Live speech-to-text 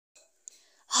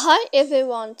Hi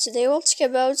everyone, today we'll talk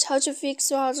about how to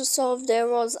fix or how to solve there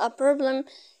was a problem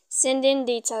sending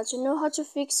data. To know how to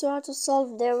fix or how to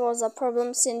solve there was a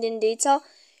problem sending data,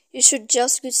 you should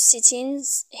just go to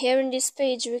settings. Here in this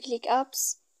page we click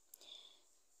apps,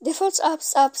 default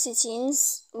apps, app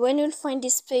settings. When you'll find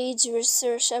this page, you will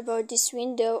search about this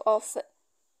window of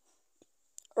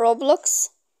Roblox.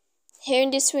 Here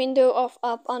in this window of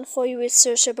app info you will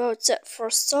search about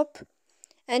first stop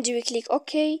and you will click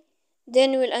OK.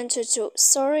 Then we'll enter to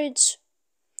storage.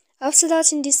 After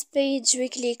that, in this page we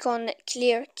click on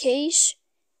clear cache,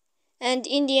 and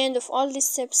in the end of all these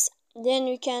steps then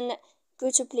we can go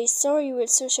to Play Store. You will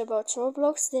search about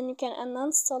Roblox, then you can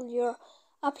uninstall your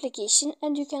application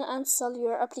and you can install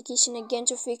your application again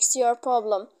to fix your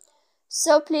problem.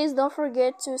 So please don't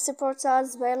forget to support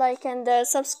us by like and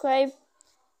subscribe.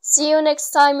 See you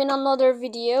next time in another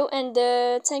video, and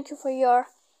thank you for your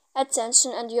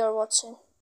attention and your watching.